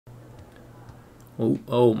Oh,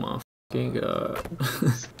 oh my fucking god.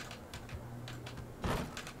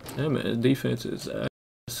 That man, defense is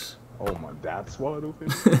ass. Oh my, that's wide open.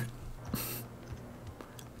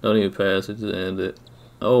 Don't even pass it, just end it.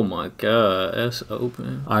 Oh my god, that's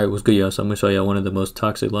open. Alright, what's good, y'all? So I'm gonna show y'all one of the most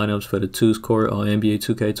toxic lineups for the 2s court on NBA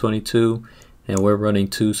 2K22. And we're running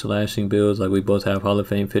 2 slashing builds, like we both have Hall of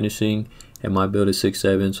Fame finishing. And my build is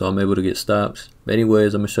 6'7", so I'm able to get stops. But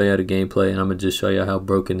anyways, I'm gonna show y'all the gameplay, and I'm gonna just show y'all how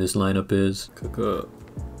broken this lineup is. Cook up.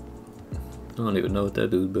 I don't even know what that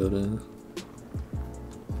dude's build is.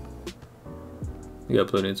 You got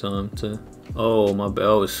plenty of time to. Oh my bad,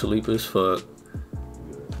 I was asleep as fuck.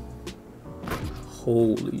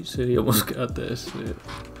 Holy shit, he almost got that shit.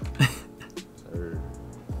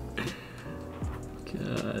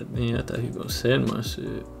 God man, I thought he was gonna send my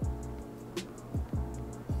shit.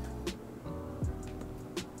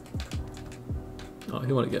 Oh,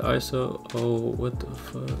 he wanna get ISO? Oh, what the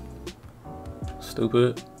fuck?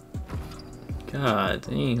 Stupid. God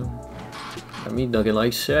damn. Got me dunking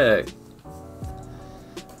like Shaq.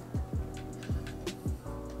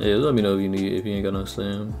 Yeah, let me know if you ain't got no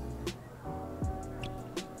slam.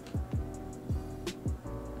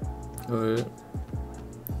 Alright.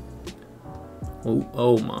 Oh,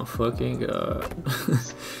 oh my fucking god.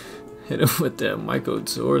 Hit him with that Michael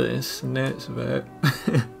Jordan snatch back.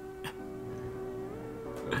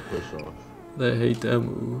 Push off. I hate that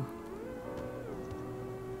move.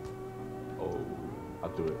 Oh, I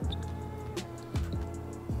threw it.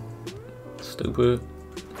 Stupid.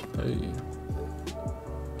 Hey.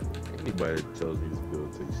 Anybody that tells me this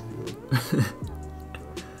build takes skill.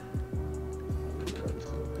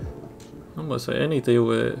 I'm gonna say anything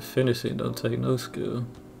with finishing don't take no skill.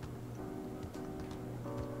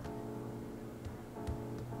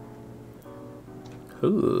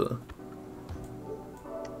 Ooh.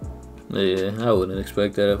 Yeah, I wouldn't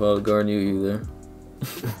expect that if I was guarding you either.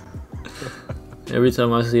 Every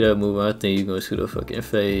time I see that move, I think you're gonna shoot a fucking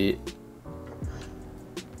fade.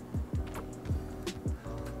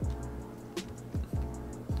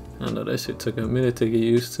 I know that shit took a minute to get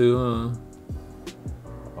used to,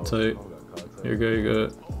 huh? Tight. You're good, you're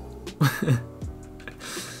good.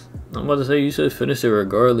 I'm about to say you should finish it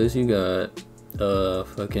regardless. You got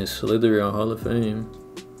fucking Slithery on Hall of Fame.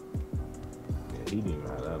 Yeah, he didn't even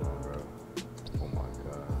have that on, bro. Oh my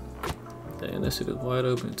god. Damn, that shit is wide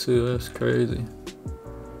open too. That's crazy.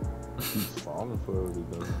 He's falling for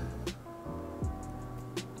it, though.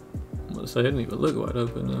 I'm about to say it didn't even look wide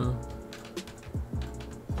open now.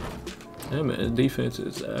 That man, defense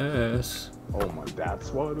is ass. Oh my,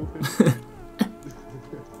 that's wide open.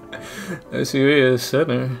 That's who is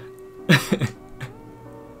center. That's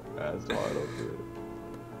wide open.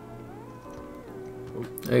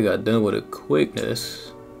 They got done with a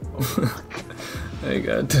quickness. Oh They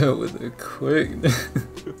got done with a quickness.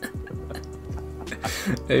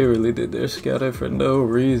 They really did their scouting for no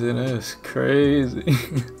reason. That's crazy.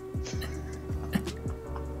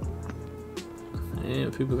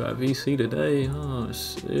 Man, people got VC today. Oh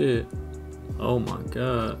shit. Oh my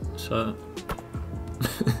god. Shot.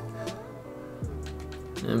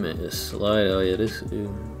 That man is slide. Oh yeah, this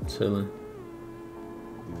dude chilling.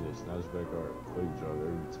 He's a snatchback or a quick jog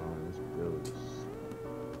every time. This build is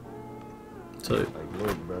So, like,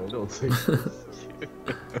 look, bro, don't take this.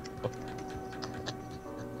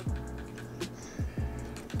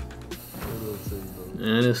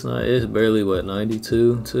 and it's not. It's barely what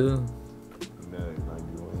 92 too. Nah,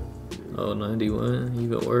 91. Oh, 91.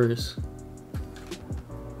 Even worse.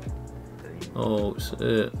 Oh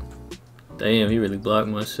shit. Damn, he really blocked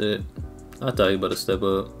my shit. I thought he about to step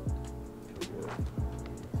up.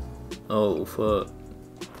 Oh fuck.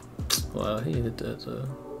 Wow, he hit that though.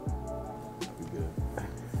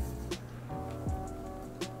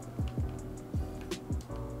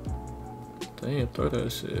 Damn, throw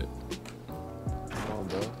that shit. Come on,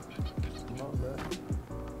 bro. Come on, bro.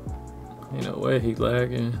 Ain't no way he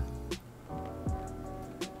lagging.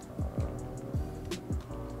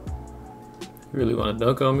 You really want to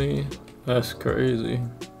dunk on me? That's crazy.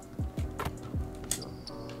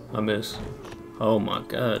 I missed. Oh my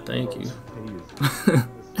god, thank you.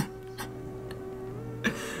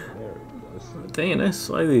 Dang, that's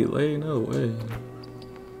slightly late. No way.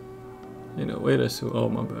 Ain't no way that's too. Oh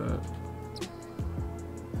my bad.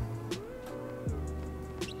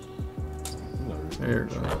 There you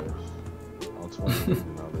go. I'll 20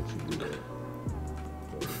 and I'll let you do that.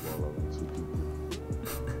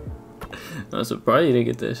 I'm surprised you didn't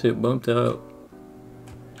get that shit bumped out.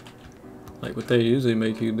 Like what they usually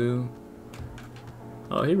make you do.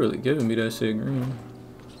 Oh, he really giving me that shit green.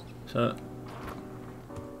 Shot.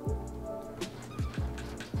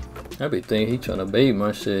 I be thinking he tryna bait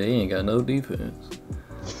my shit. He ain't got no defense.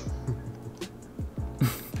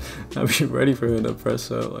 I be ready for him to press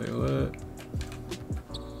up. Like what?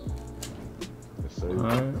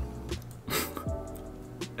 Alright.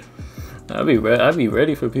 I be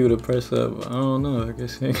ready for people to press up. I don't know. I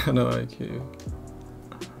guess he ain't got no IQ.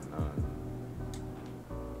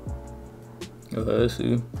 Oh, that's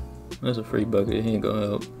you. That's a free bucket. He ain't gonna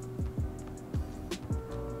help.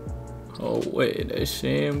 Oh wait, that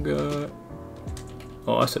sham god.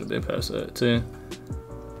 Oh, I should have been past that 10.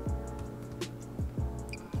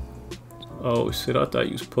 Oh shit, I thought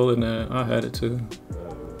you was pulling that. I had it too.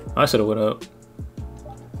 I should have went up.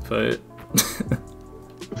 Fade.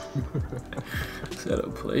 Is that a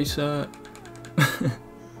play shot?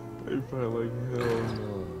 They probably like hell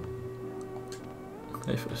no.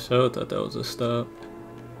 They for sure thought that was a stop.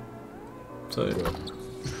 So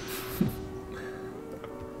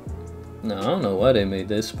no, I don't know why they made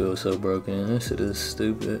this spill so broken. This shit is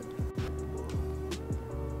stupid.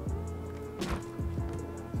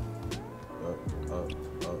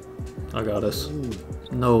 I got us.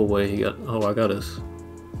 No way he got. Oh, I got us.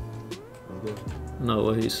 No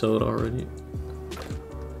way he sold already.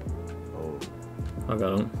 I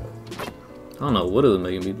got him. I don't know what it was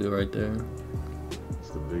making me do right there.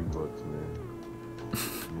 It's the big bucks, man.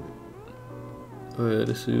 Oh yeah,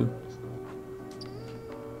 this you.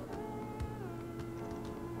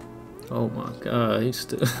 Oh my god, he's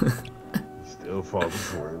still. He's still falling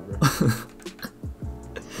for it,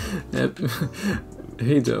 bro.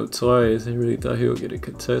 He jumped twice. He really thought he would get a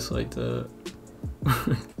contest like that.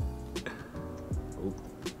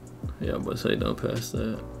 Yeah, I'm about to say don't pass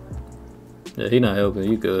that. Yeah, he not helping.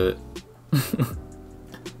 You good. Like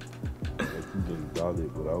you just got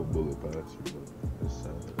it without bullet pass, but it's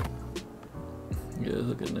sad. Yeah, it's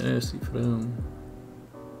looking nasty for them.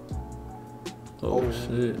 Oh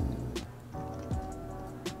shit.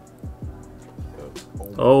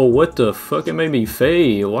 Oh, what the fuck? It made me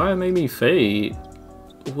fade. Why it made me fade?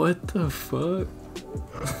 What the fuck?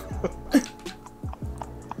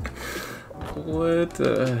 What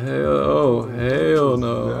the hell? Oh, hell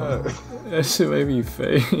no. That shit made me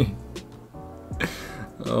fade.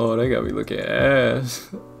 Oh, they got me looking ass.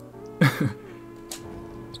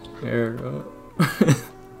 There we go.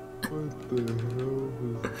 What the hell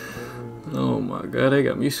is that? Oh my god, they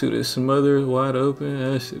got me shooting smothers wide open.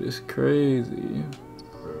 That shit is crazy.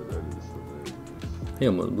 Bro, that is hilarious. He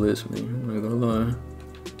almost blitzed me, I'm not gonna lie.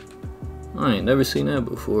 I ain't never seen that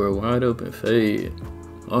before. Wide open fade.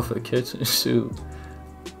 Off a catch and shoot.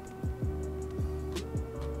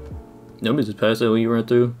 Let me just pass that when you run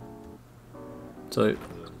through. Type.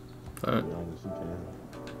 Alright.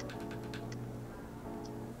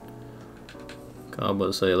 I'm about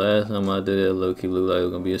to say, last time I did it, low-key looked like it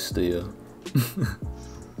was gonna be a steal.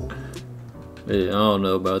 Yeah, I don't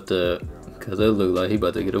know about that. Cause it looked like he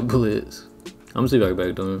about to get a blitz. I'm gonna see if I can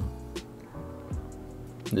back to him.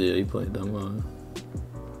 Yeah, he playing dumb line.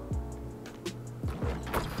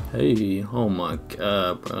 Hey, oh my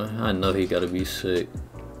god, bro. I know he gotta be sick.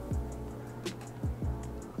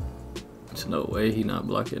 There's no way he not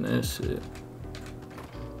blocking that shit.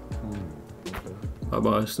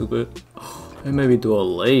 Bye-bye, stupid. Oh, they made me do a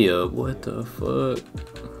layup. What the fuck?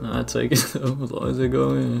 I take it though, as long as it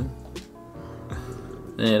go in.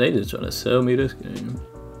 Man, they just trying to sell me this game.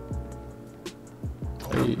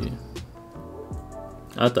 Hey.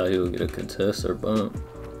 I thought he would get a contest or bump.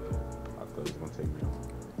 I thought he was gonna take me on.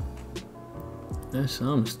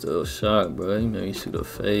 I'm still shocked, bro. He made me shoot a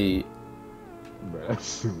fade. Bro, that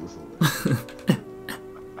shit was hilarious.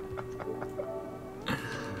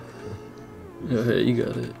 Go ahead, you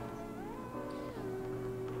got it.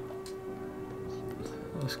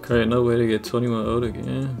 That's crazy. No way to get 21-0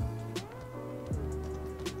 again.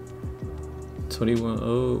 21-0.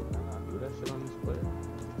 Do that shit on this player.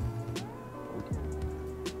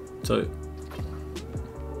 Tight.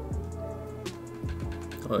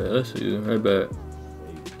 Oh yeah, that's you. Right back.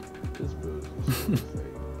 This build is so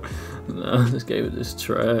fake. Nah, this game is just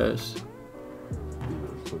trash.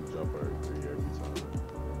 Put jumper every time.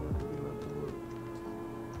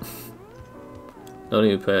 Don't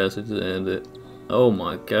even pass it, just end it. Oh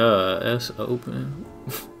my god, that's open.